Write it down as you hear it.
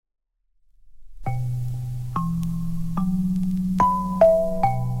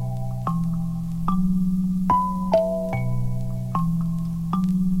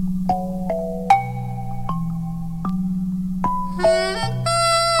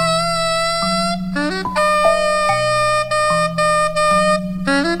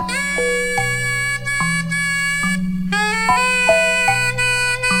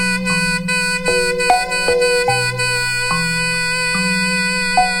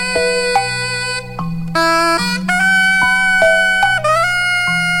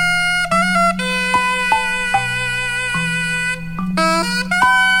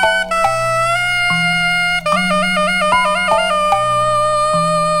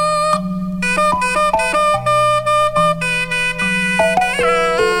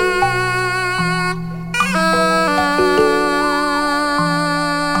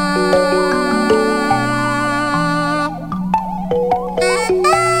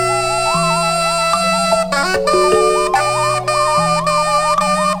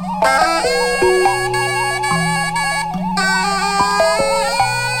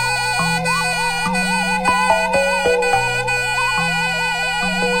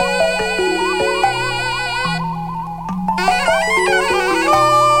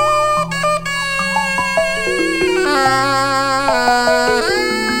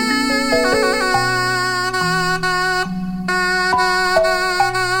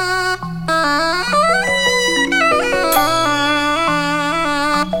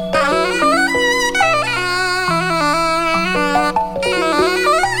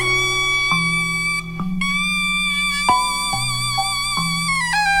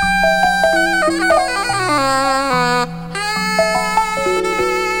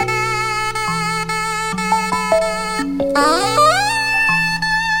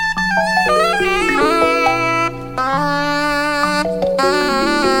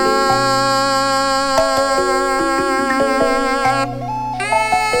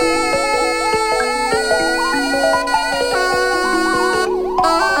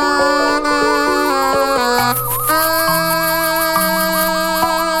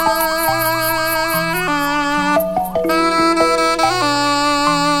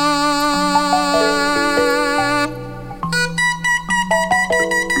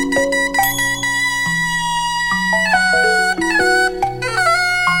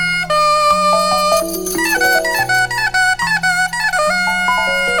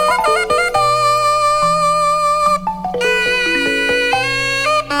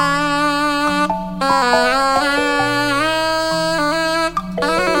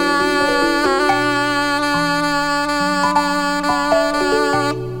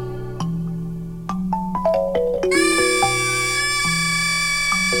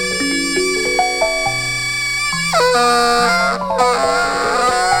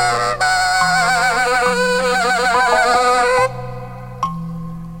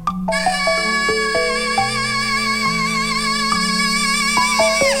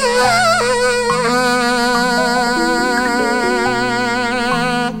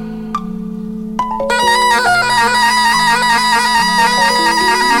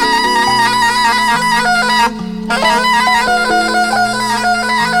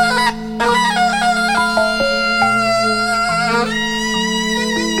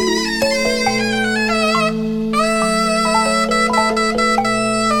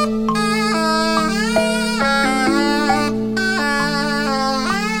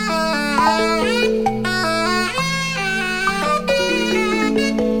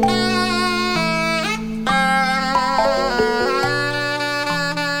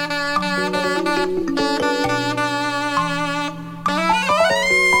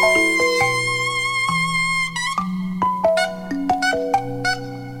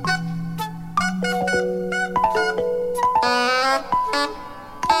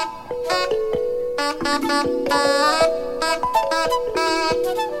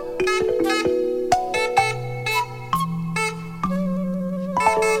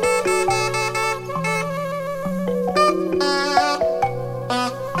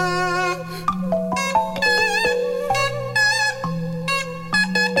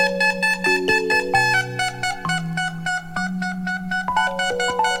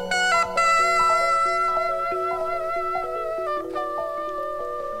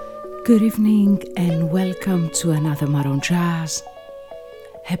Good evening and welcome to another Madonjazz.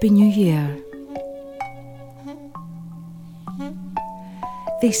 Happy New Year.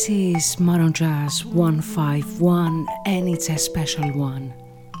 This is Madonjazz 151 and it's a special one.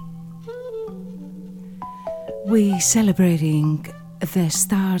 We're celebrating the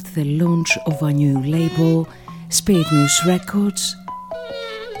start, the launch of a new label, Spiritmuse Records,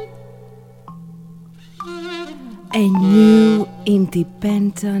 a new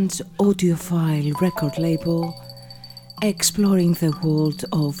independent audiophile record label exploring the world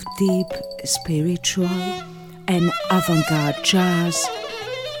of deep, spiritual and avant-garde jazz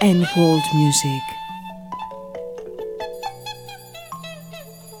and world music.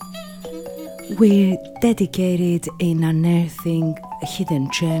 We're dedicated in unearthing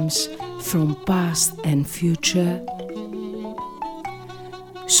hidden gems from past and future,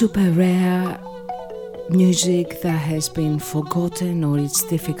 super rare music that has been forgotten or it's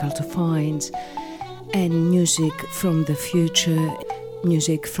difficult to find, and music from the future,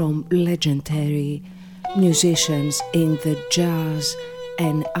 music from legendary musicians in the jazz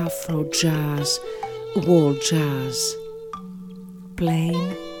and Afro jazz, world jazz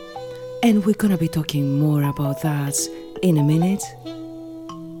plane. And we're gonna be talking more about that in a minute.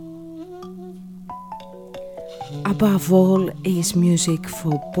 Above all is music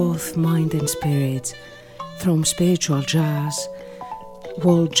for both mind and spirit, from spiritual jazz,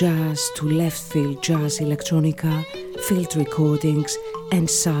 world jazz to left field jazz electronica, field recordings and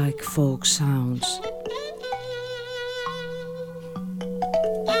psych folk sounds.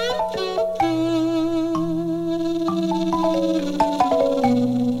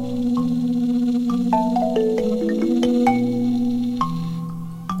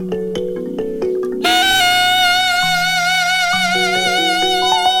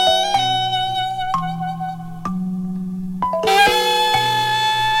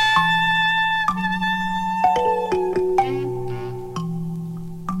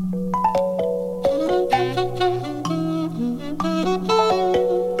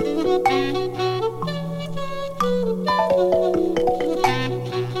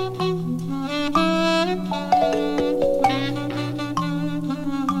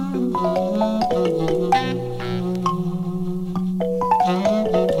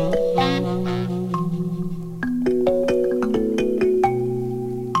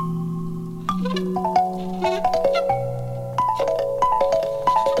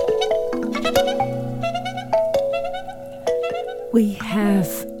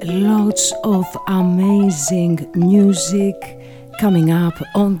 have lots of amazing music coming up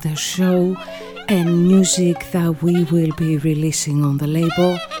on the show and music that we will be releasing on the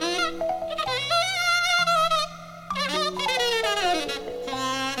label.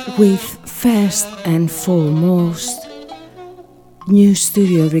 With first and foremost new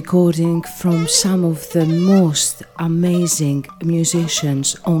studio recording from some of the most amazing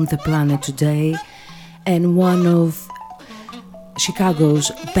musicians on the planet today and one of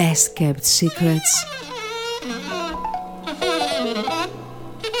Chicago's best kept secrets.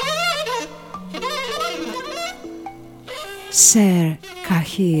 Sir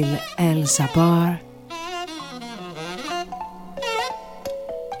Kahil El'Zabar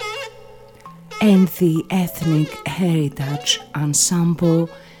and the Ethnic Heritage Ensemble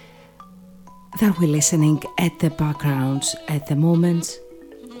that we're listening at the background at the moment.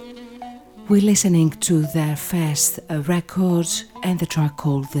 We're listening to their first record and the track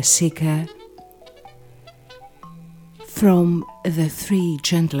called The Seeker from the three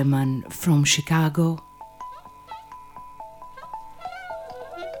gentlemen from Chicago.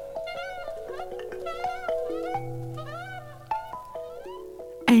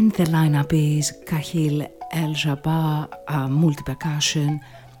 And the lineup is Kahil El'Zabar multi-percussion,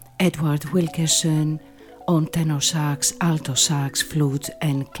 Edward Wilkerson on tenor sax, alto sax, flute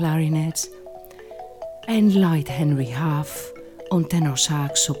and clarinet, and Light Henry Huff on tenor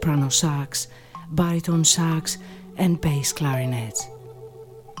sax, soprano sax, baritone sax and bass clarinet.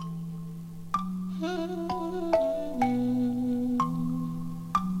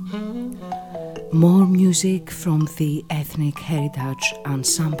 More music from the Ethnic Heritage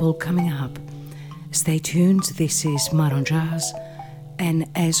Ensemble coming up. Stay tuned, this is Madonjazz, and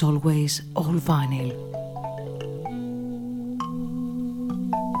as always, all vinyl.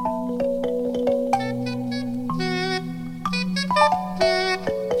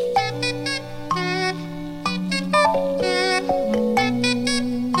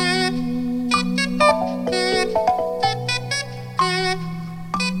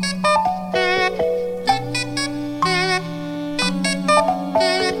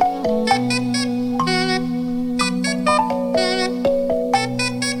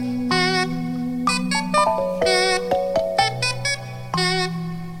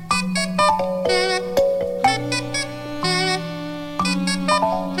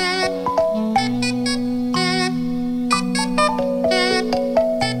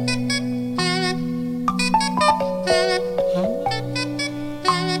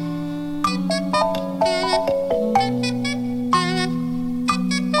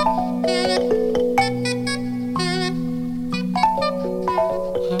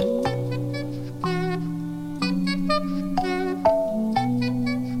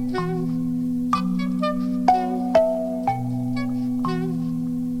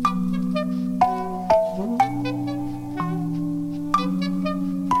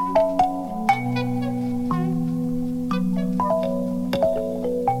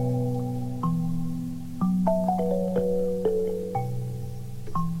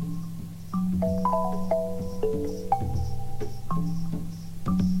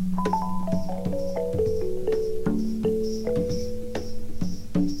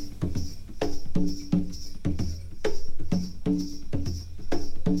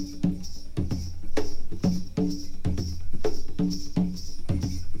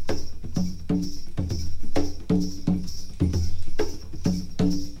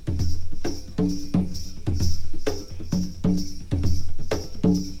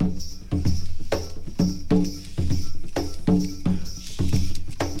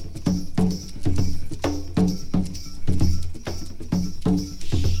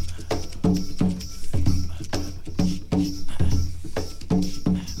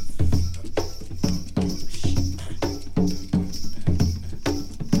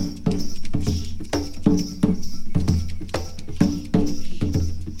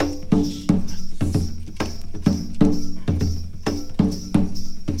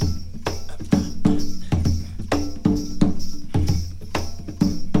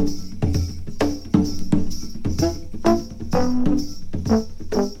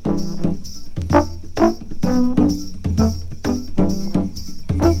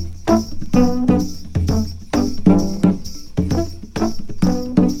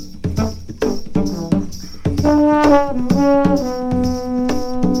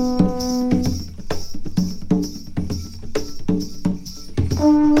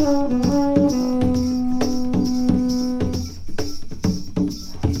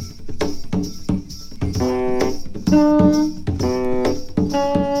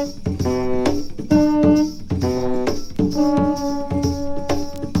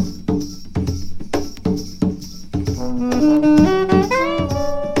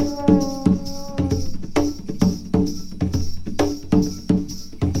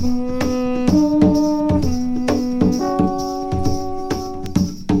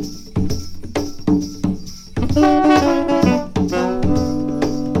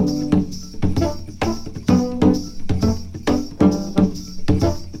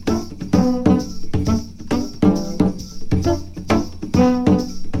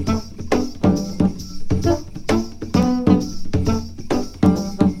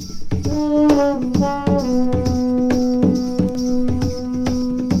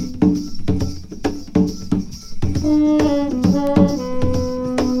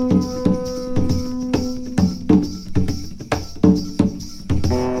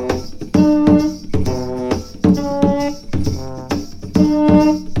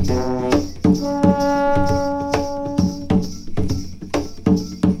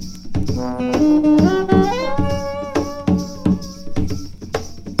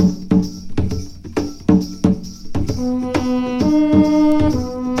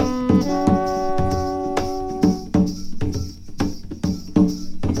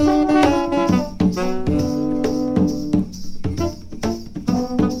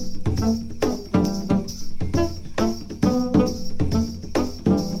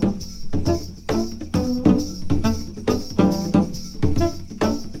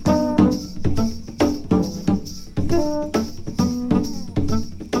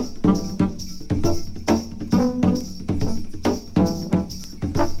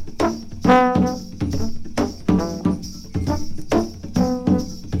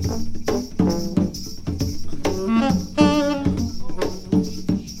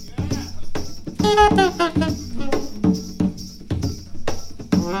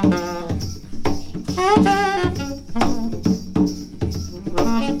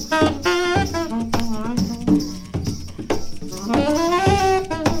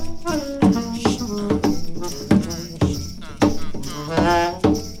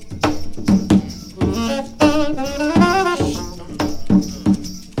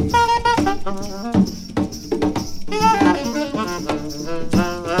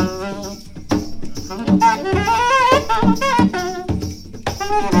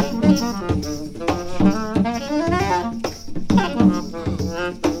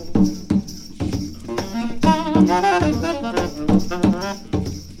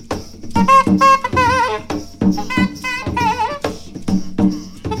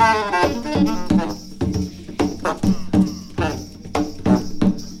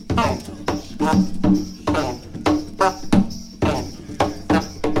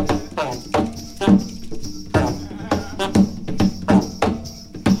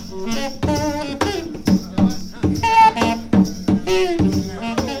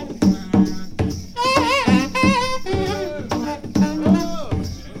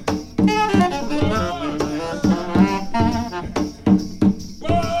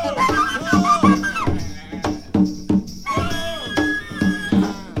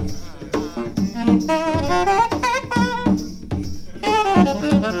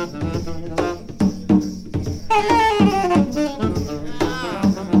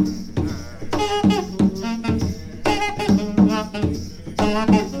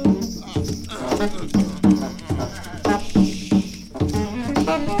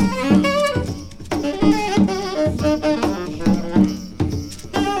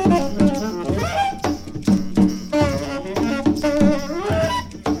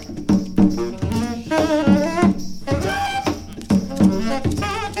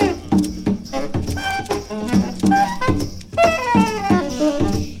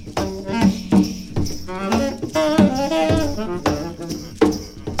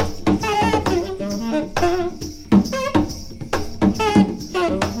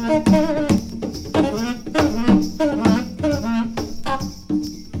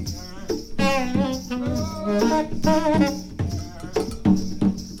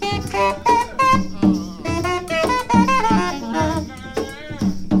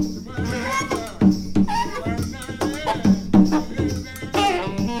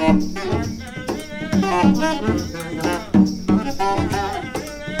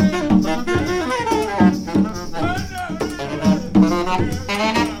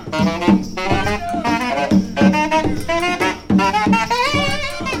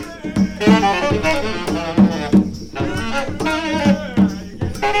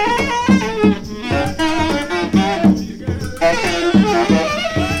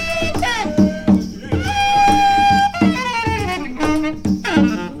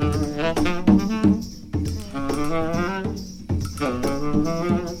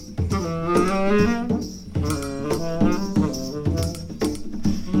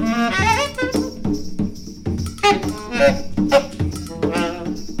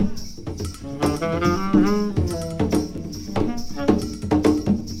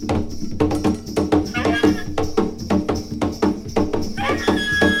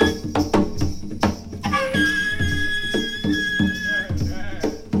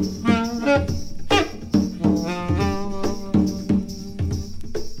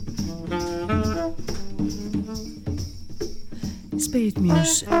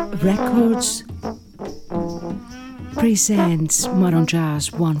 Spiritmuse Records presents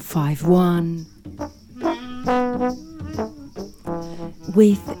Madonjazz 151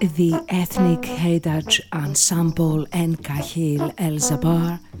 with the Ethnic Heritage Ensemble and Kahil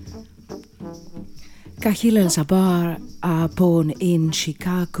El'Zabar. Kahil El'Zabar, born in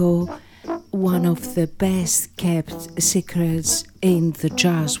Chicago, one of the best kept secrets in the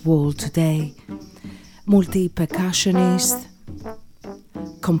jazz world today. Multi-percussionist,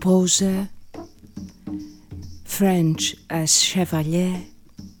 composer, French chevalier,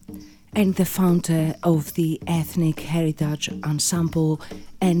 and the founder of the Ethnic Heritage Ensemble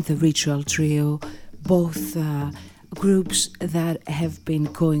and the Ritual Trio, both groups that have been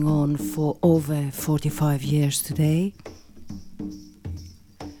going on for over 45 years today.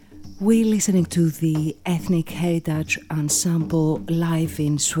 We're listening to the Ethnic Heritage Ensemble live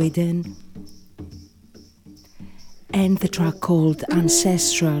in Sweden, and the track called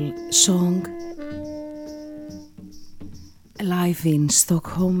Ancestral Song, live in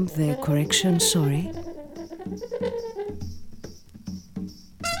Stockholm,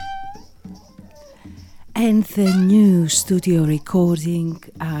 and the new studio recording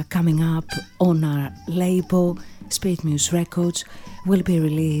coming up on our label, Spiritmuse Records, will be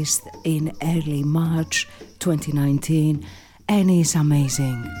released in early March 2019 and is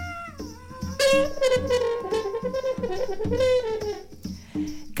amazing.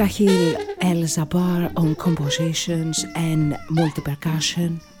 Kahil El'Zabar on compositions and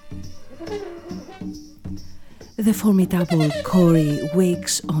multi-percussion, the formidable Corey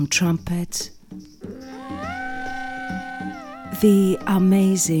Wicks on trumpet, the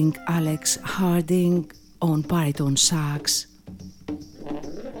amazing Alex Harding on baritone sax,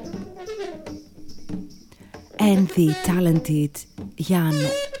 and the talented Jan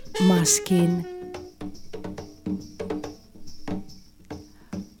Maskin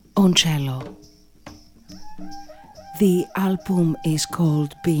on cello. The album is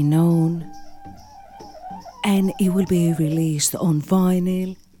called Be Known, and it will be released on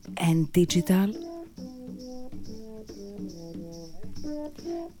vinyl and digital.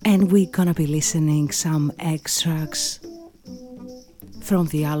 And we're gonna be listening some extracts from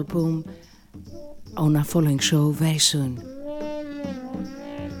the album on a following show very soon.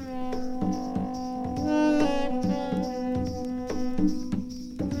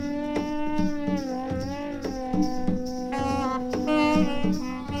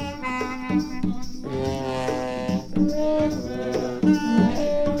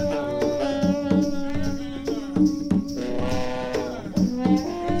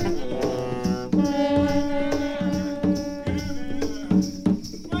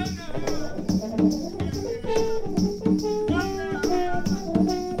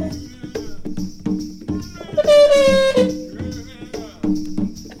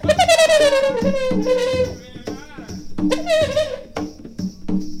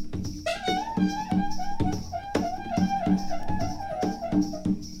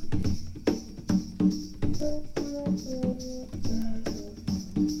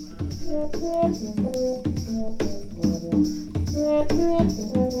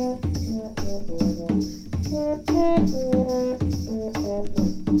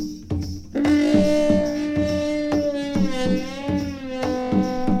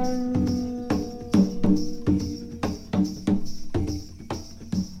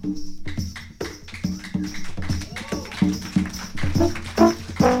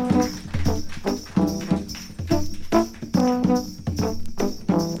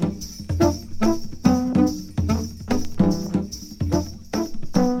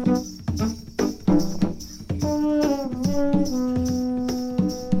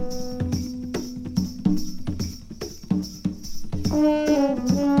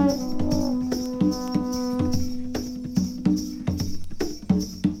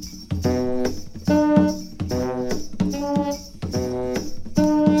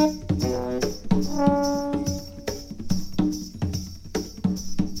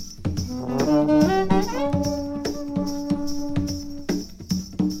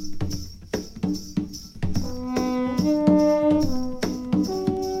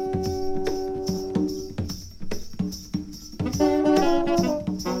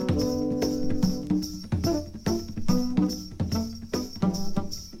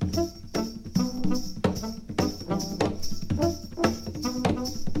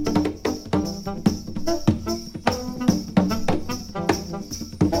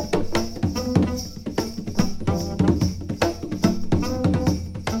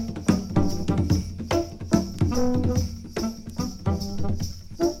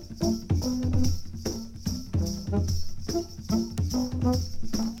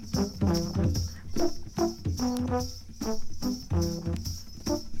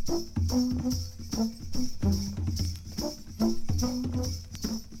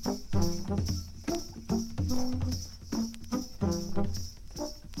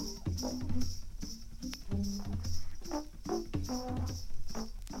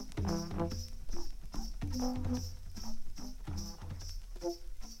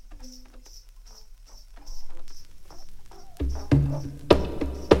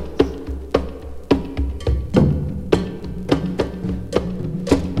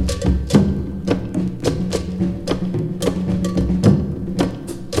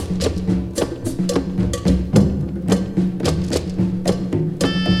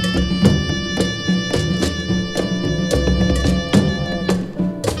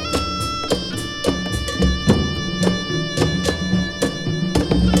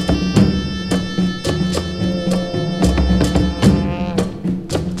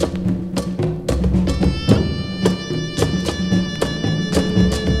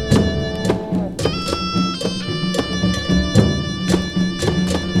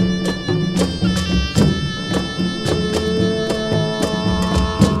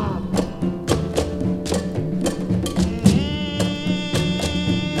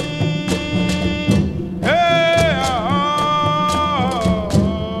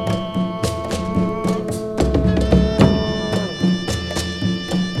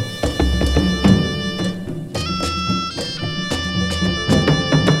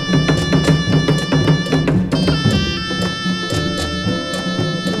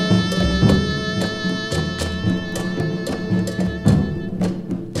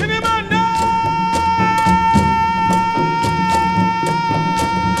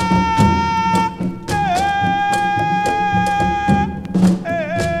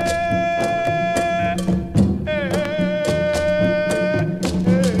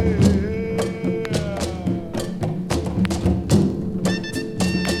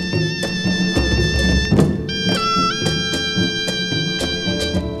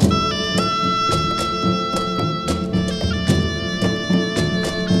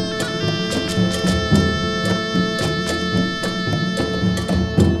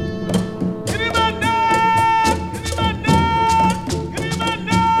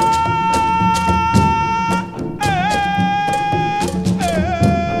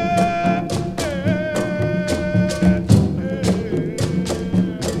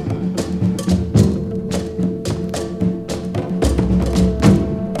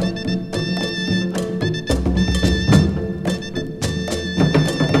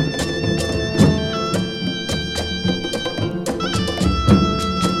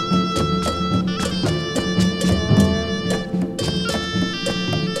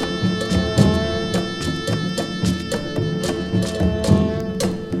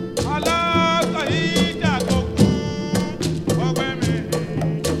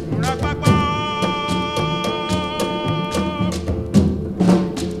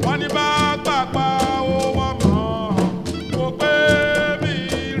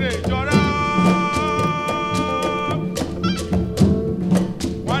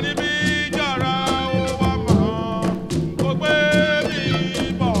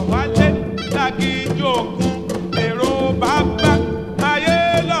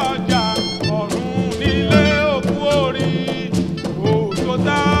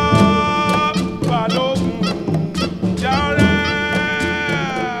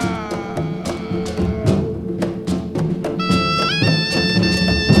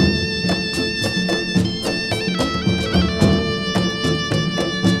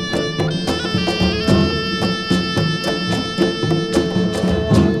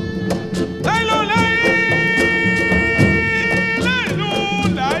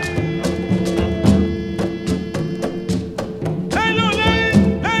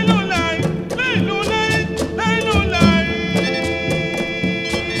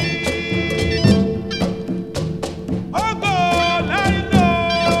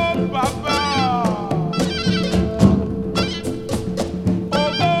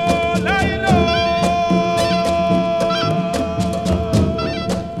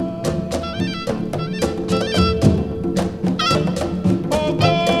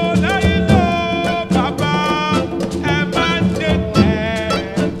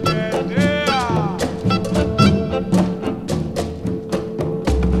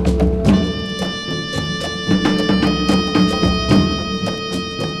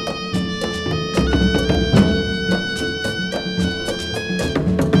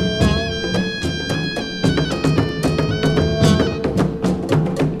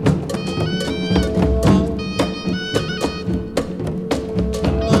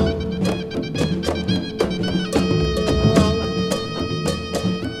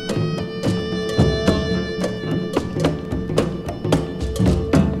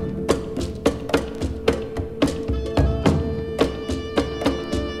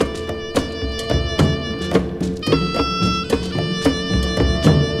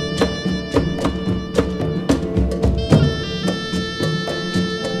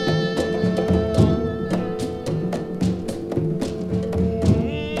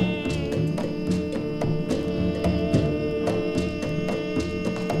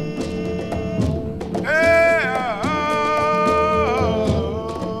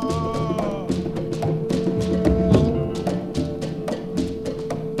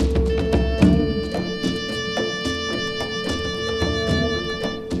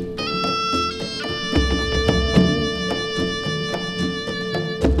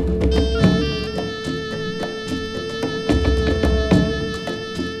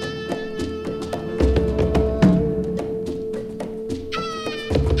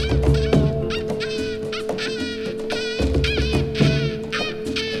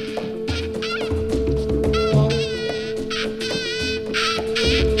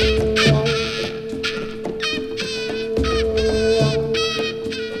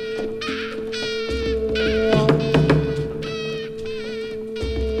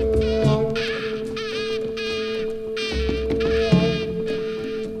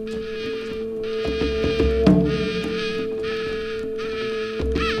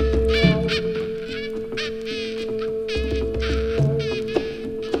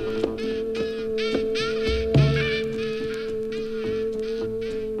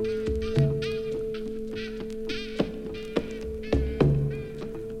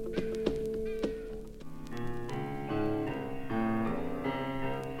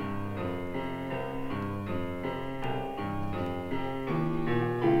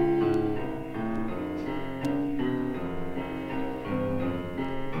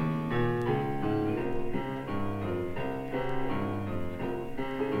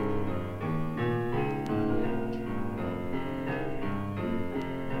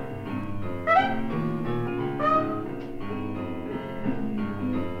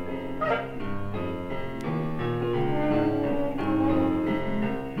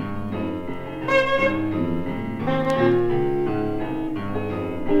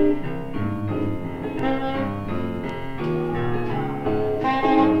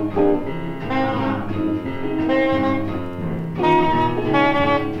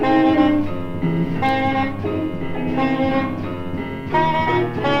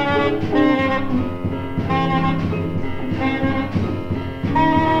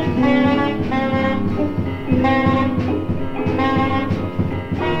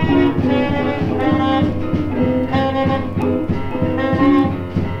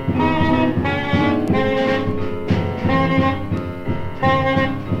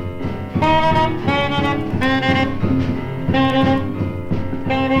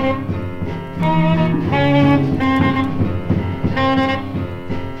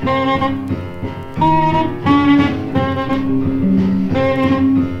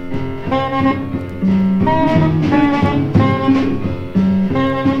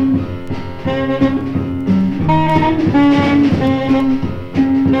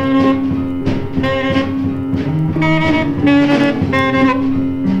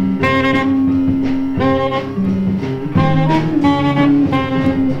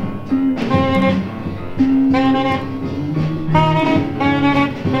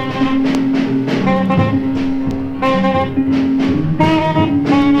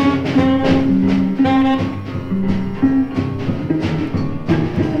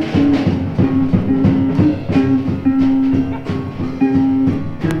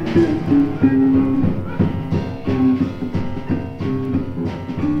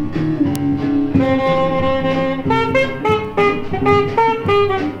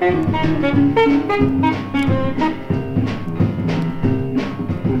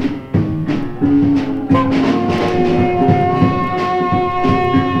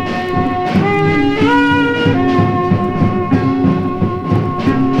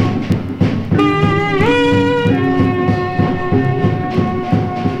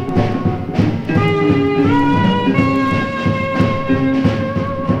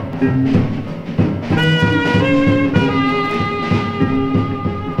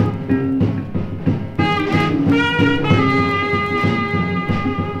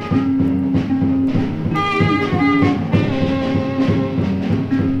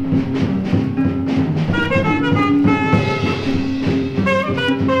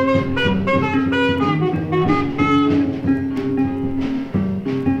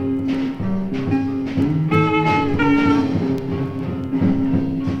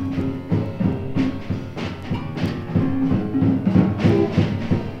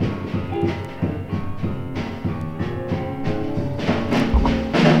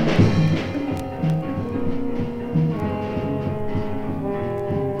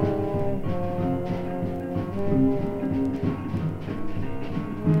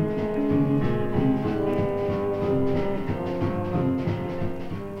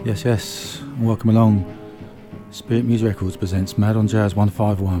 Yes, welcome along. Spiritmuse Records presents Madonjazz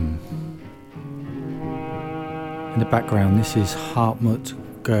 151. In the background, this is Hartmut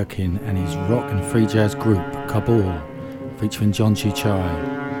Geerken and his rock and free jazz group Kabul, featuring John Tchicai.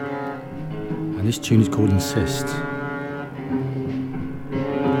 And this tune is called Insist.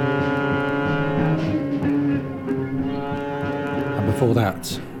 And before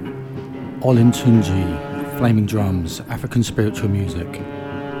that, Olin Tunji, Flaming Drums, African Spiritual Music.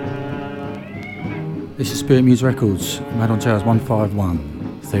 This is Spiritmuse Records, Madonjazz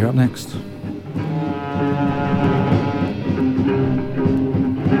 151. See you up next.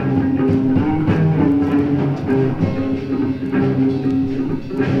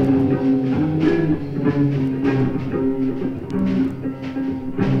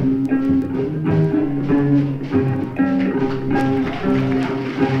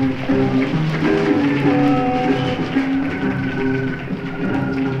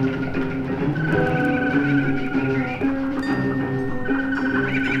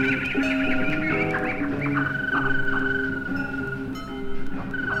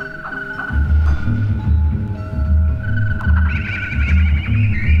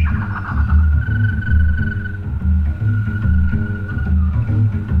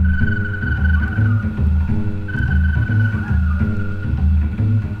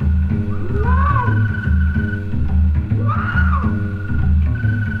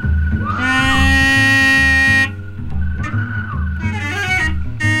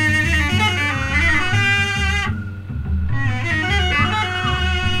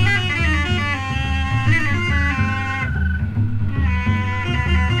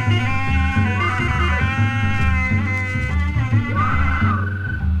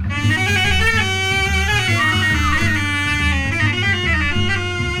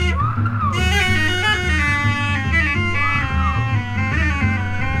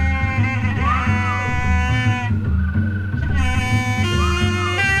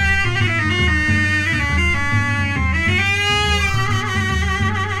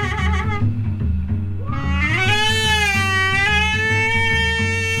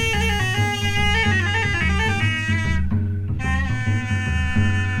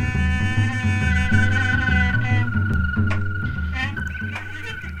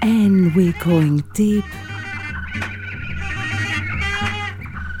 We're going deep.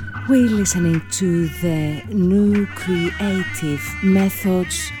 We're listening to the new creative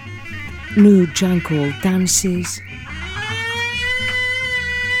methods, new jungle dances,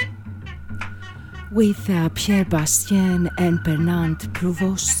 with Pierre Bastien and Bernard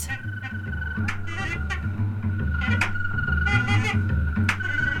Prouvost.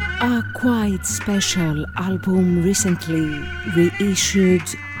 A quite special album recently reissued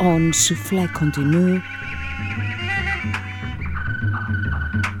on Soufflet Continu.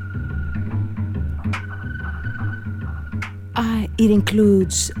 It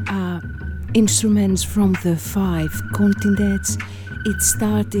includes instruments from the 5 continents. It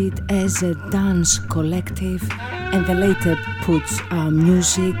started as a dance collective and they later put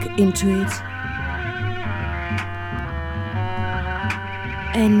music into it.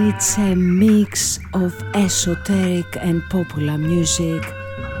 And it's a mix of esoteric and popular music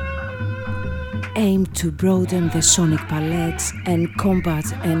aimed to broaden the sonic palette and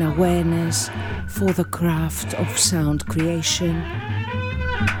combat an awareness for the craft of sound creation.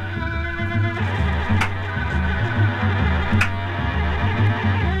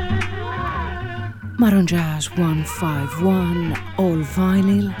 Madonjazz 151, all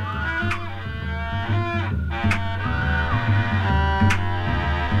vinyl.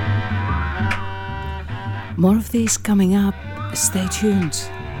 More of this coming up, stay tuned.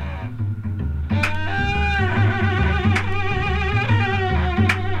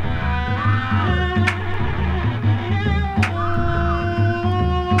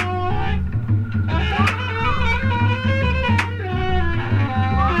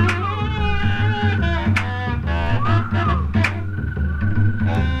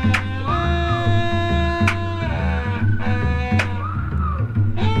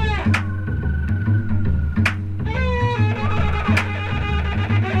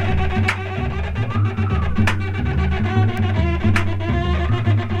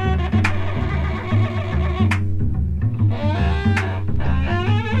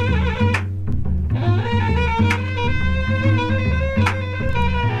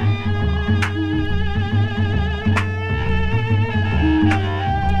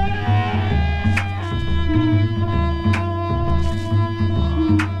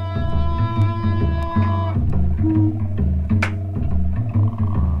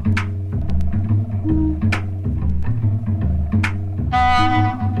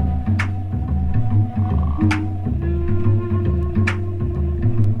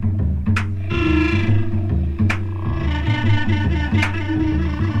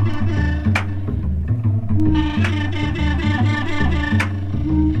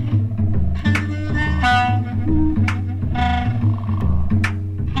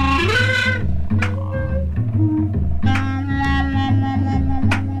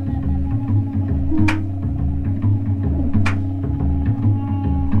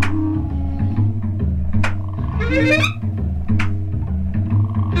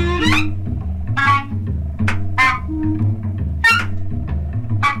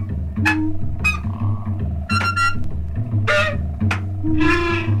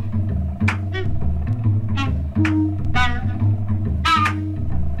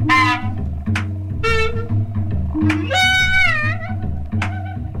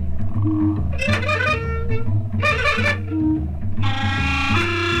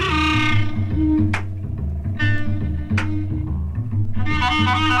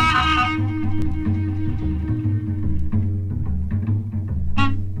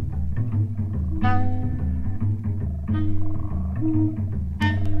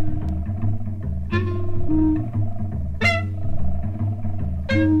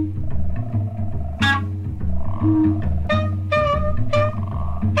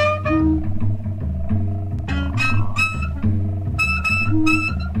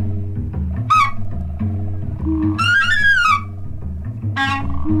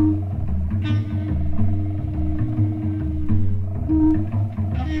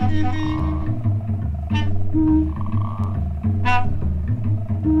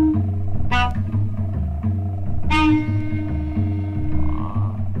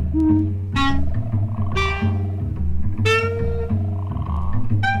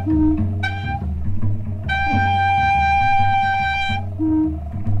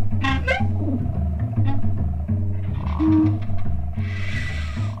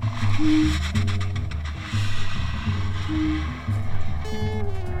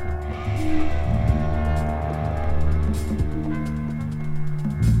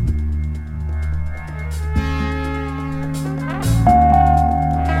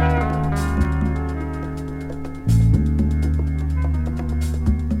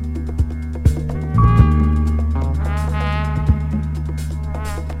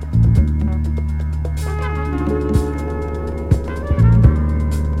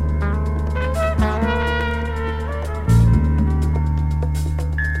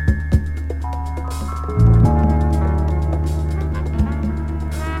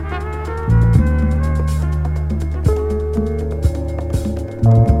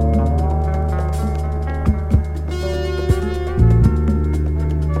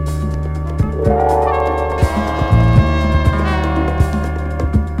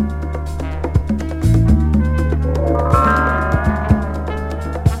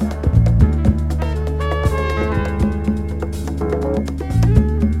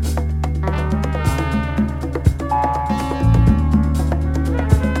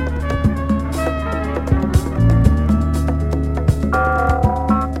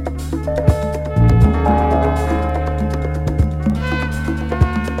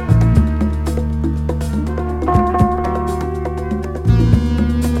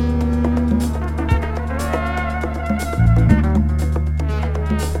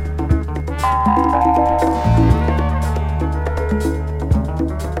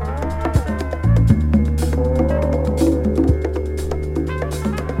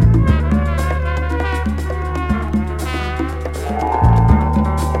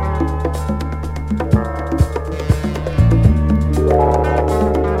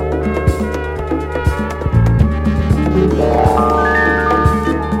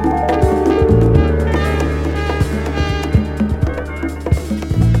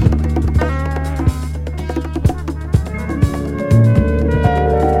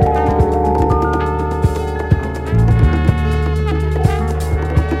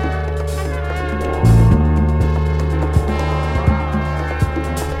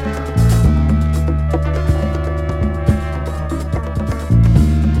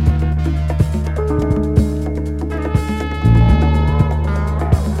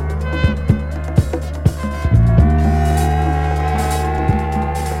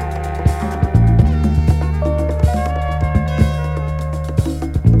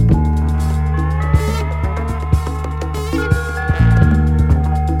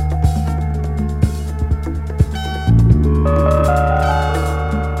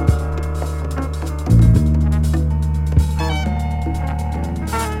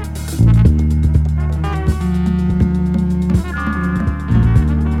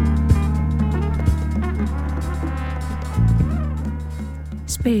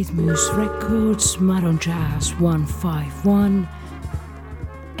 Spiritmuse Records, Madonjazz 151,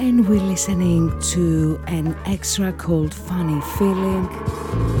 and we're listening to an extra called Funny Feeling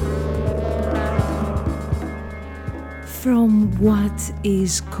from what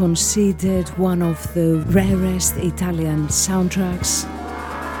is considered one of the rarest Italian soundtracks.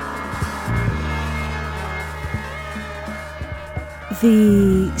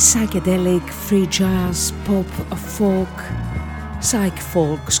 The psychedelic free jazz, pop, folk, psych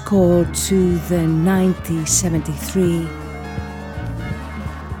folk score to the 1973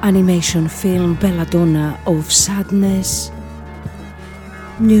 animation film Belladonna of Sadness,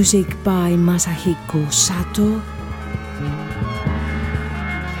 music by Masahiko Sato.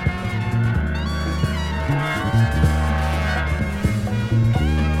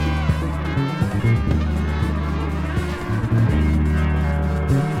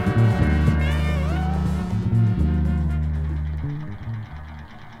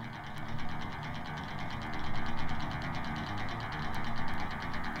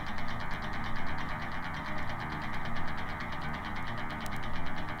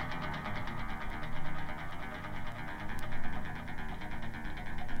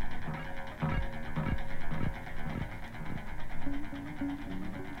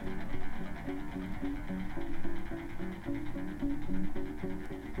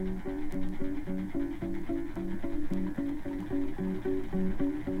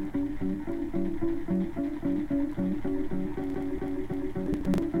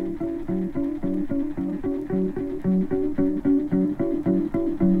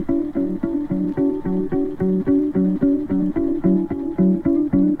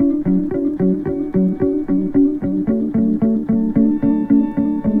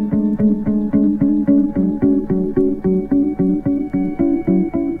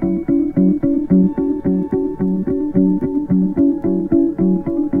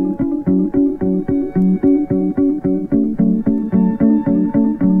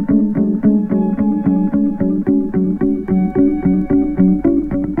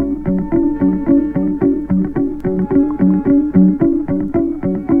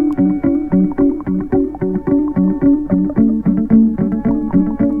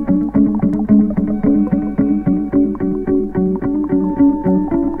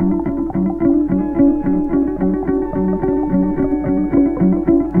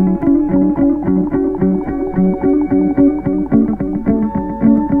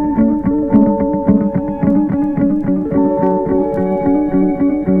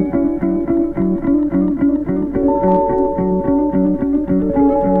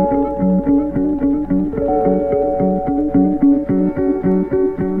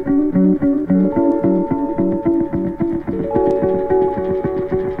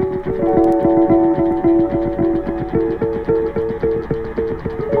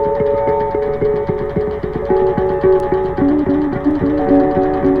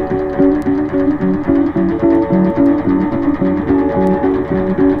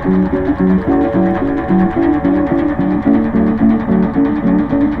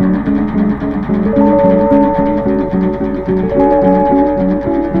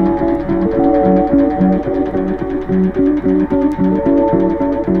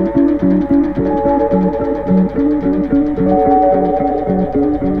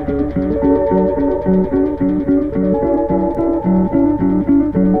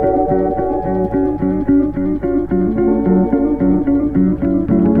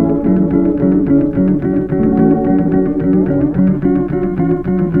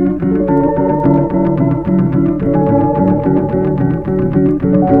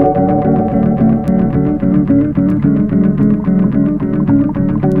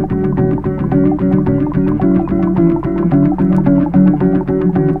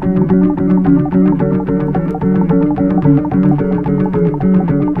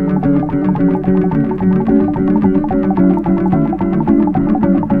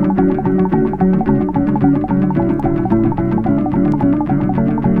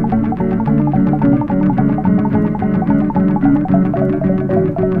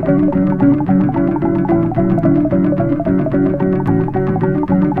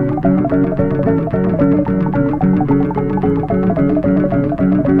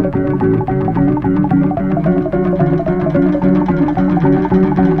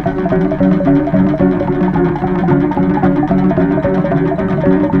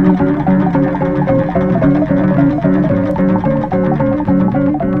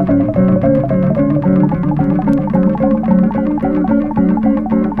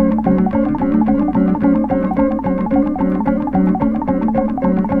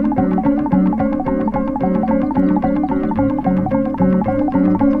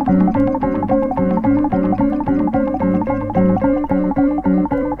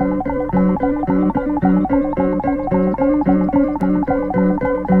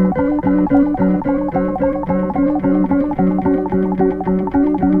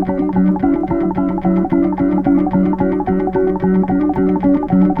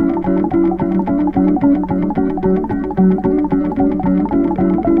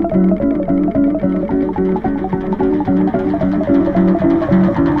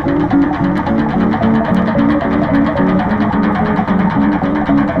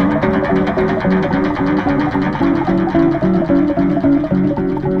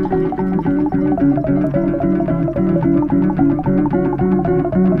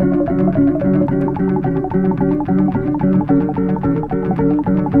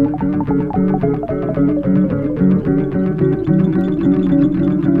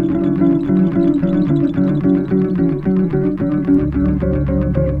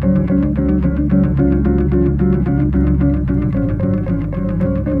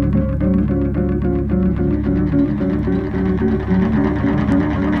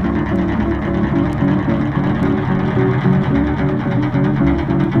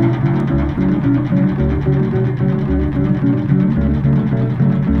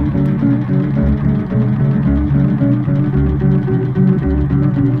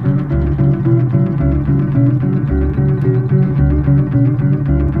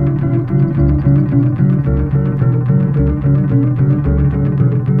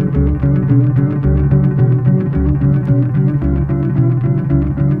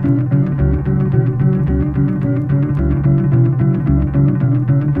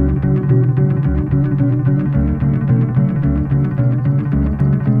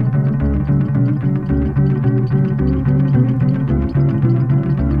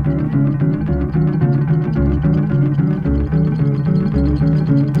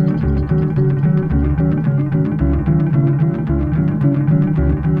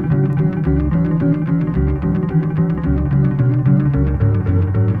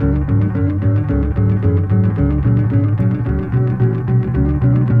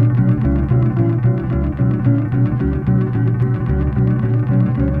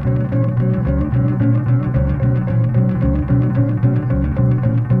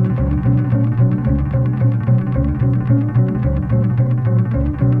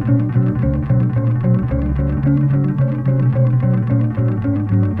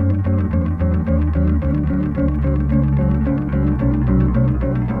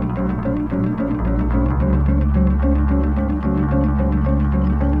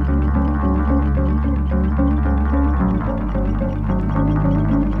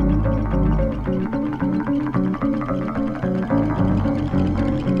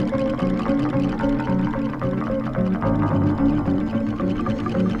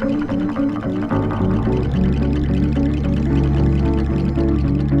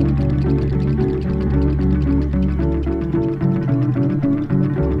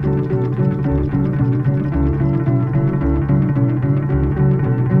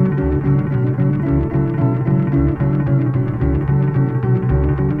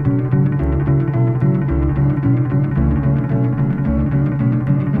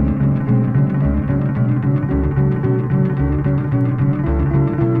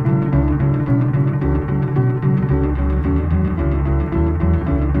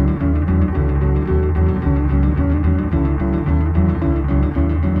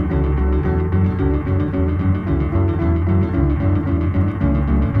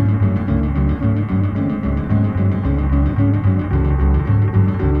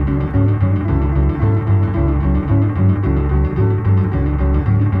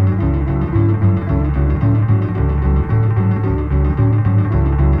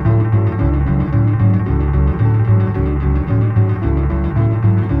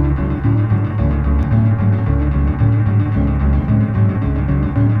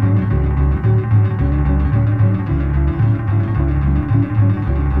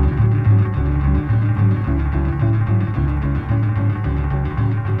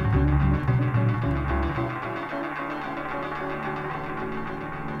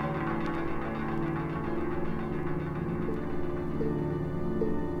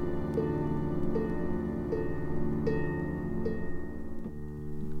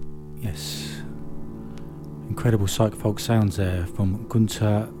 Yes. Incredible psych folk sounds there from John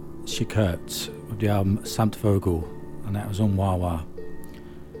Tchicai of the album Samtvogel, and that was on Wawa.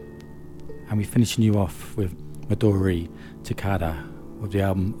 And we're finishing you off with Midori Takada with the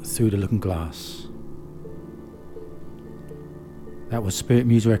album Through the Looking Glass. That was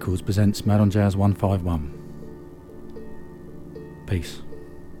Spiritmuse Records presents Madonjazz 151. Peace.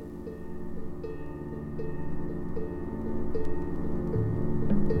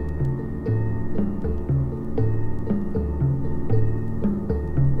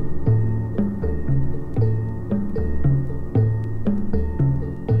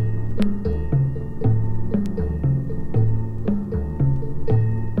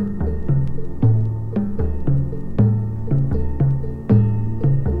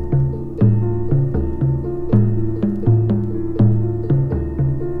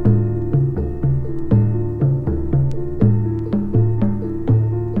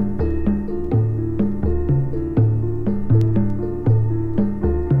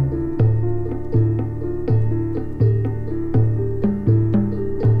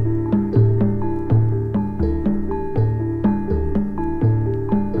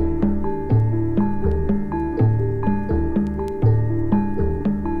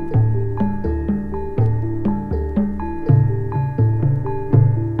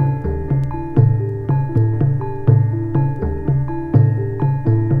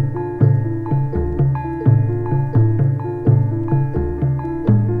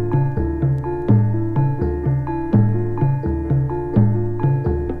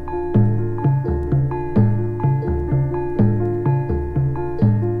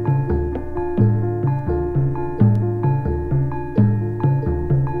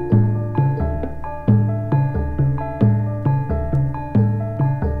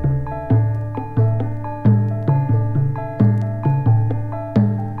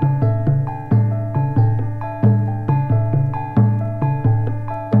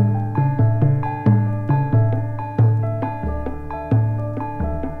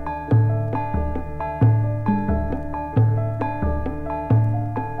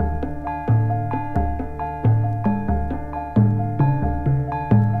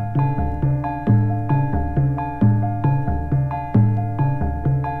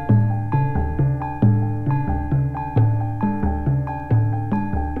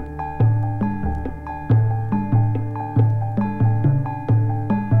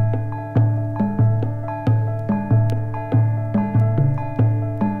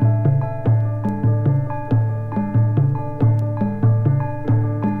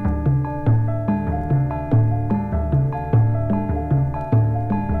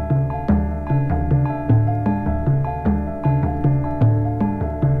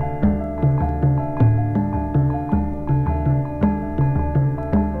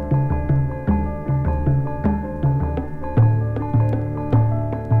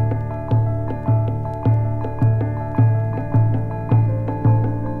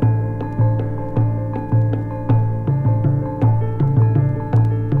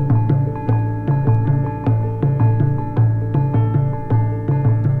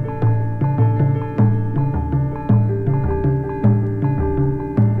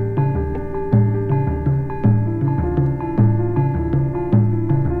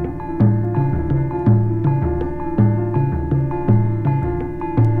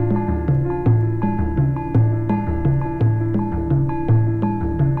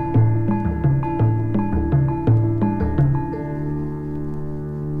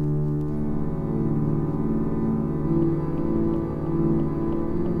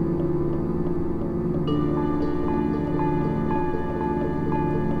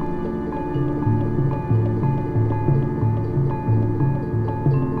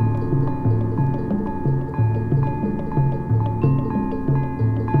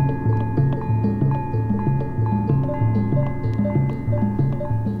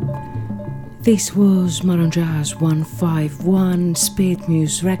 This was Madonjazz 151,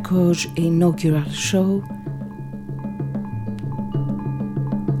 Spiritmuse Records inaugural show.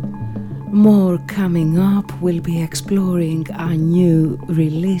 More coming up. We'll be exploring our new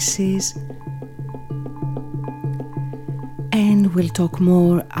releases, and we'll talk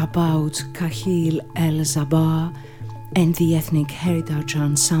more about Kahil El'Zabar and the Ethnic Heritage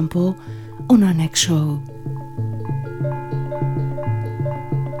Ensemble on our next show.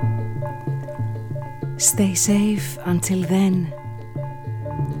 Stay safe until then.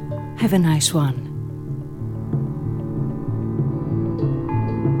 Have a nice one.